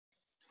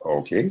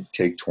Okay,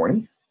 take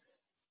 20.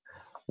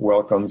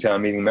 Welcome,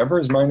 town meeting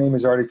members. My name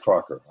is Artie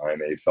Crocker.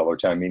 I'm a fellow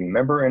town meeting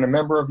member and a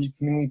member of the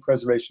Community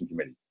Preservation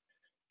Committee.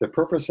 The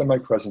purpose of my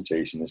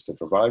presentation is to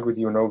provide with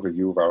you an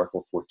overview of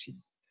Article 14,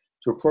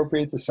 to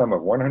appropriate the sum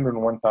of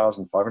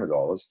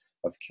 $101,500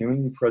 of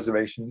Community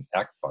Preservation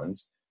Act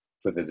funds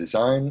for the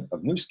design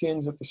of new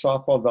skins at the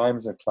softball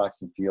diamonds at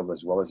Claxton Field,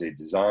 as well as a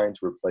design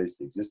to replace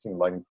the existing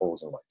lighting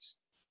poles and lights.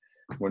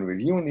 When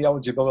reviewing the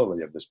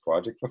eligibility of this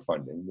project for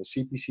funding, the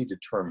CPC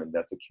determined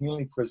that the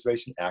Community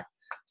Preservation Act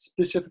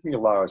specifically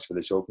allows for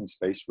this open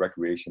space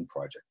recreation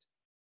project.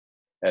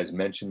 As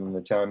mentioned in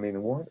the town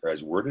meeting warrant, or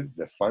as worded,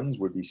 the funds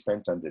would be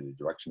spent under the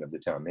direction of the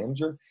town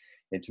manager,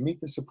 and to meet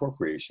this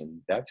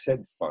appropriation, that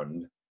said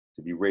fund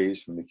to be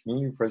raised from the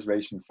Community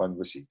Preservation Fund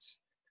receipts.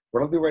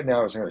 What I'll do right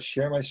now is I'm going to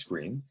share my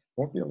screen. I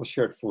won't be able to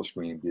share it full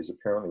screen because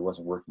apparently it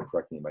wasn't working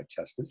correctly in my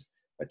test.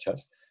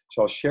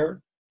 So I'll share it.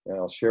 And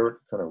I'll share it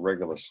kind of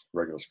regular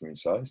screen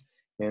size,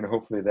 and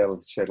hopefully that'll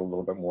shed a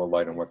little bit more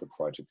light on what the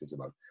project is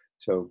about.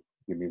 So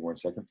give me 1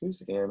 second,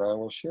 please, and I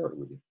will share it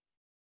with you.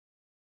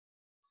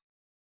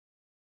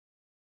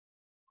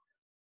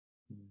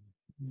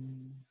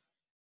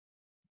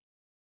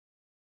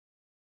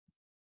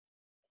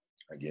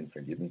 Again,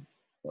 forgive me.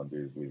 I'll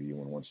be with you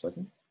in 1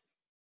 second.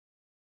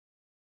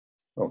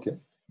 Okay,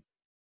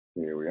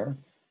 here we are.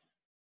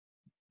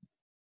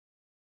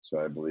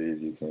 So I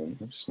believe you can,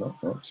 oops, no,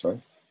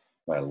 sorry.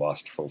 I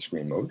lost full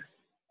screen mode.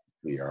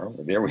 There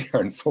we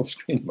are in full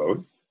screen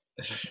mode,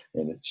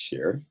 and it's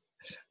shared.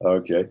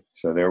 Okay,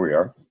 so there we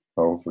are.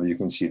 Hopefully you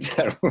can see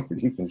that.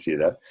 You can see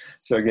that.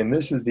 So again,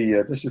 this is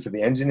for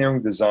the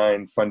engineering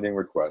design funding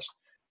request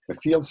for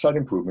field site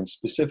improvements,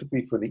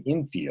 specifically for the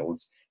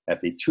infields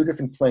at the 2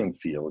 different playing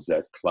fields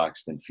at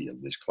Claxton Field.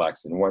 There's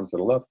Claxton 1 to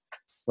the left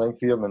playing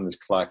field, and there's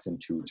Claxton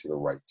 2 to the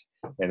right,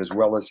 and as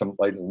well as some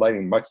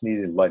lighting, much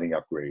needed lighting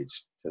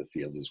upgrades to the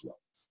fields as well.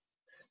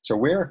 So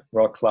where?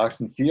 Well,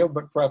 Claxton Field,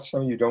 but perhaps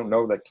some of you don't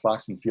know that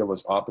Claxton Field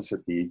is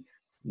opposite the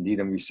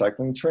Needham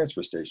Recycling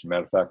Transfer Station.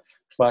 Matter of fact,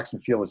 Claxton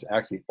Field is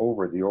actually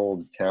over the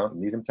old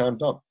Needham Town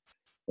Dump.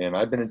 And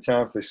I've been in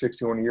town for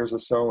 61 years or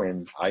so,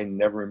 and I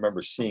never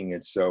remember seeing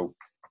it. So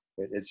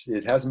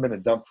it hasn't been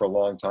a dump for a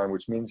long time,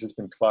 which means it's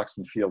been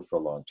Claxton Field for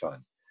a long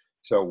time.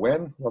 So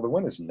when? Well, the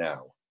when is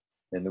now.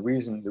 And the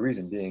reason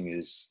being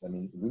is, I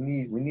mean, we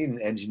need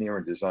an engineer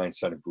and design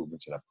site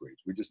improvements and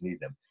upgrades. We just need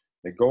them.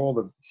 The goal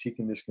of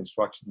seeking this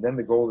construction, then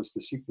the goal is to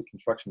seek the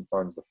construction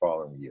funds the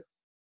following year.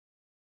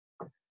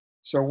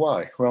 So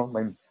why? Well,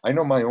 I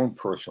know my own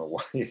personal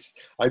why.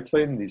 I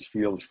played in these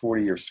fields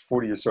 40 or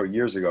so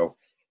years ago,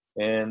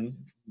 and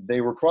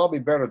they were probably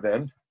better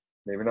then.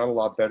 Maybe not a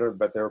lot better,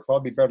 but they were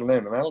probably better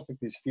then. And I don't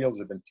think these fields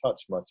have been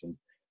touched much in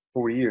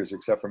 40 years,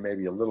 except for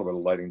maybe a little bit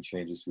of lighting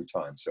changes through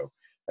time. So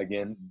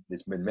again,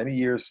 it's been many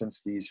years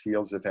since these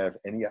fields have had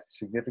any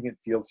significant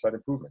field site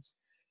improvements.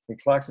 And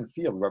Claxton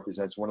Field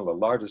represents one of the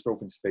largest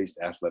open spaced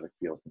athletic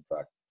field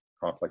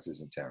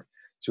complexes in town.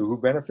 So who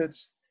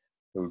benefits?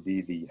 It would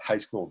be the high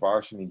school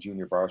varsity and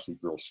junior varsity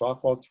girls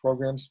softball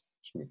programs.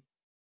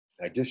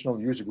 Additional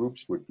user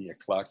groups would be at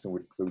Claxton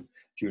would include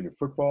junior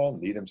football,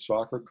 Needham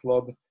Soccer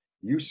Club,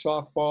 youth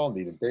softball,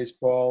 Needham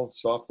baseball,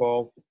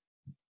 softball,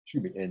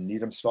 and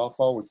Needham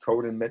softball with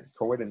co-ed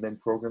and men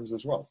programs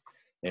as well.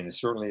 And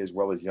certainly as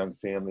well as young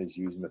families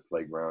using the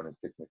playground and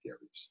picnic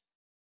areas.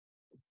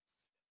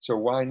 So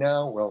why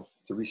now? Well,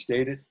 to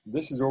restate it,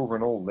 this is over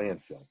an old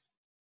landfill.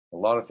 A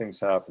lot of things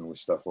happen with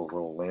stuff over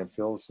old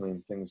landfills. I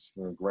mean, things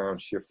in the ground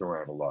shift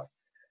around a lot.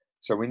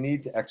 So we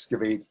need to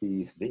excavate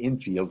the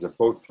infields of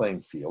both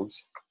playing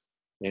fields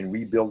and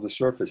rebuild the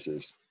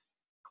surfaces.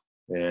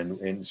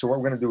 And so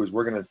what we're going to do is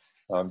we're going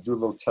to do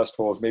little test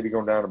holes, maybe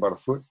going down about 1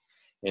 foot,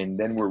 and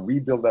then we'll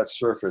rebuild that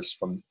surface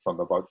from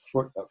about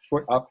a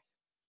foot up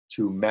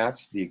to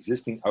match the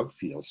existing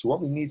outfield. So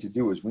what we need to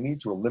do is we need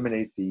to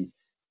eliminate the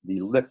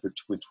lip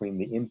between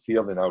the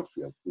infield and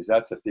outfield, because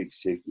that's a big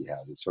safety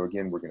hazard. So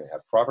again, we're going to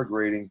have proper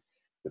grading,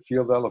 the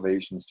field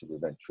elevations to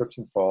prevent trips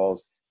and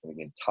falls, and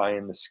again, tie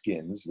in the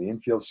skins, the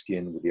infield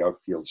skin with the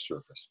outfield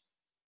surface.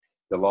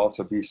 There'll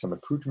also be some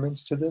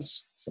accoutrements to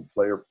this, some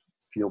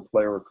field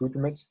player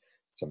accoutrements,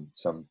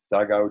 some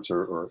dugouts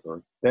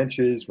or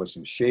benches with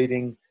some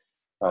shading.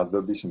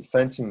 There'll be some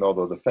fencing,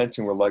 although the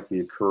fencing will likely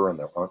occur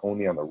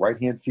only on the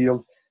right-hand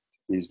field.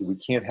 Is that we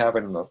can't have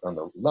it on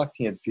the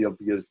left-hand field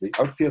because the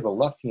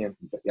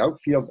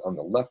outfield on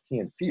the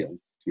left-hand field,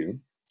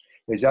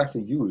 is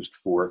actually used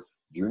for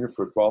junior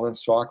football and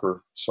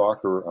soccer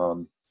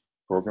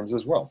programs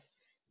as well.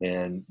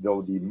 And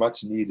there'll be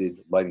much needed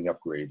lighting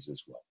upgrades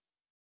as well.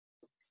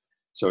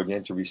 So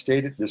again, to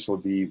restate it, this will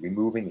be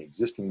removing the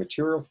existing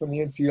material from the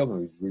infield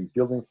and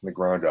rebuilding from the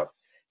ground up,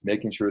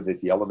 making sure that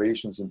the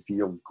elevations and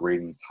field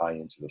grading tie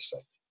into the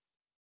site.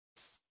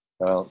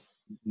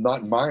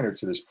 Not minor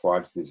to this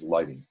project is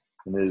lighting.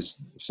 And there's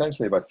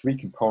essentially about 3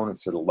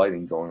 components to the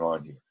lighting going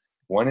on here.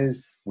 One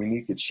is we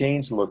need to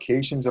change the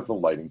locations of the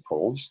lighting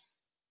poles,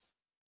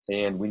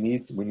 and we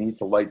need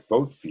to light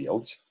both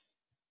fields.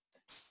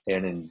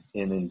 And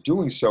in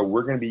doing so,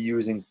 we're going to be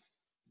using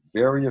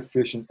very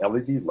efficient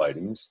LED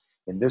lightings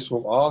And this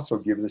will also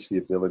give us the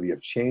ability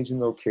of changing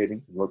the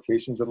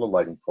locations of the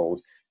lighting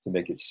poles to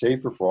make it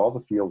safer for all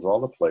the fields, all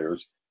the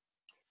players.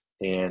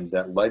 And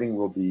that lighting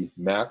will be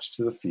matched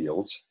to the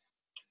fields.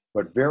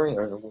 But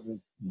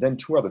then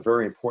two other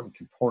very important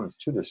components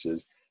to this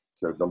is,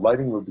 so the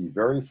lighting will be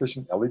very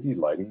efficient LED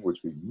lighting,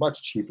 which will be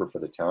much cheaper for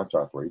the town to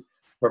operate.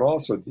 But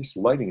also this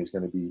lighting is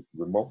going to be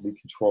remotely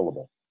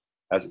controllable.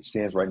 As it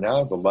stands right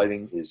now, the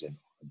lighting is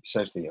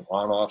essentially an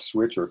on-off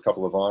switch or a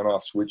couple of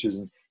on-off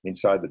switches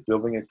inside the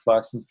building at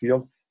Claxton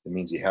Field. It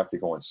means you have to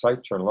go on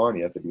site, turn it on.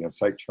 You have to be on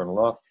site, turn it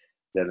off.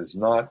 That is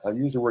not, I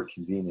use the word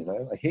convenient.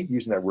 I hate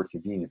using that word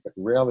convenient, but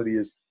the reality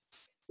is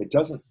it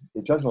doesn't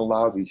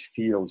allow these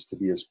fields to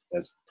be as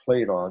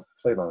played on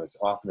as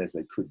often as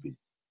they could be.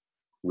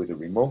 With a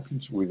remote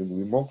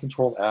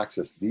control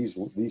access, these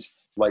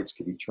lights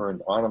can be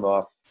turned on and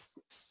off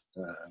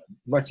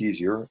much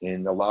easier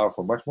and allow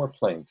for much more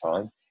playing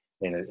time.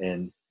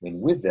 And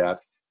with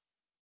that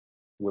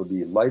will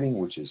be lighting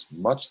which is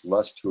much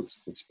less too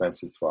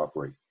expensive to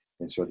operate.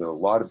 And so there are a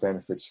lot of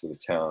benefits for the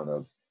town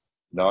of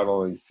not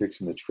only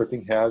fixing the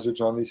tripping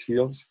hazards on these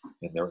fields,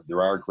 and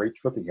there are great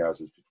tripping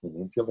hazards between the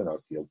infield and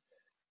outfield,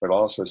 but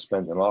also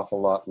spend an awful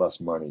lot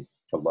less money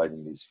for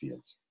lighting these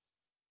fields.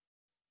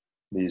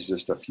 These are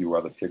just a few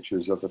other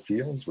pictures of the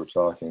fields. We're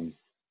talking,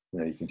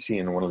 you can see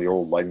in one of the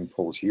old lighting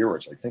poles here,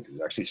 which I think is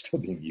actually still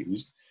being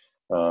used,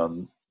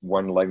 one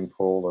lighting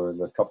pole or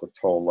a couple of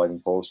tall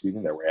lighting poles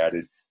even that were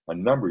added quite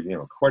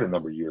a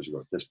number of years ago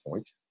at this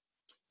point.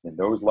 And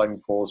those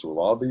lighting poles will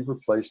all be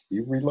replaced,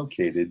 be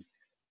relocated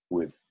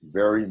with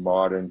very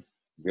modern,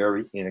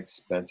 very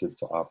inexpensive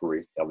to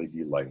operate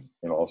LED lighting,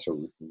 and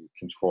also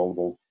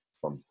controllable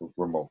from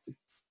remotely.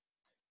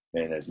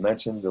 And as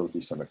mentioned, there will be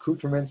some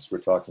accoutrements. We're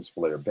talking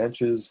split-layer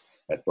benches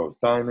at both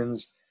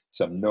diamonds,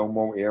 some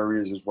no-mow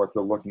areas is what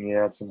they're looking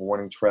at, some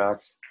warning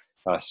tracks,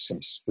 some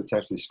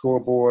potentially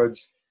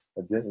scoreboards,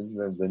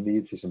 the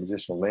need for some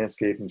additional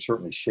landscaping.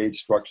 Certainly shade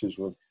structures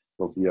will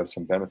be of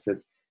some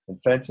benefit.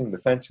 And fencing, the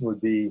fencing would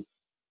be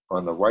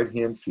on the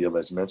right-hand field,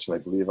 as mentioned. I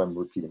believe I'm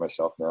repeating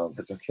myself now.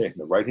 That's okay. In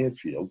the right-hand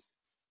field,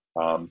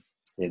 and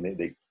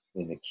it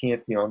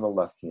can't be on the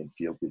left-hand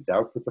field because they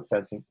put the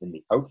fencing in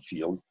the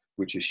outfield,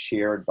 which is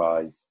shared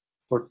by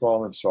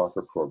football and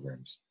soccer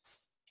programs.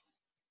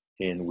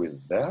 And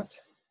with that,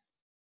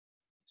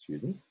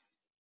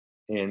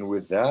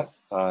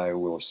 I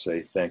will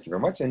say thank you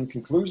very much. In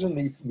conclusion,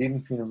 the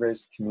Needham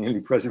Community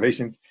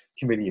Preservation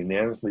Committee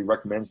unanimously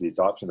recommends the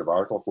adoption of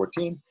Article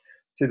 14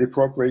 to the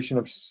appropriation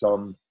of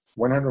some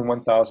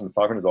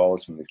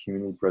 $101,500 from the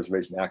Community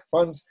Preservation Act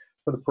funds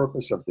for the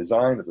purpose of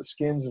design of the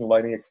skins and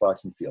lighting at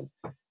Claxton Field.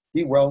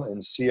 Be well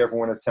and see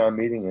everyone at town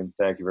meeting, and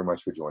thank you very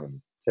much for joining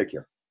me. Take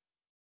care.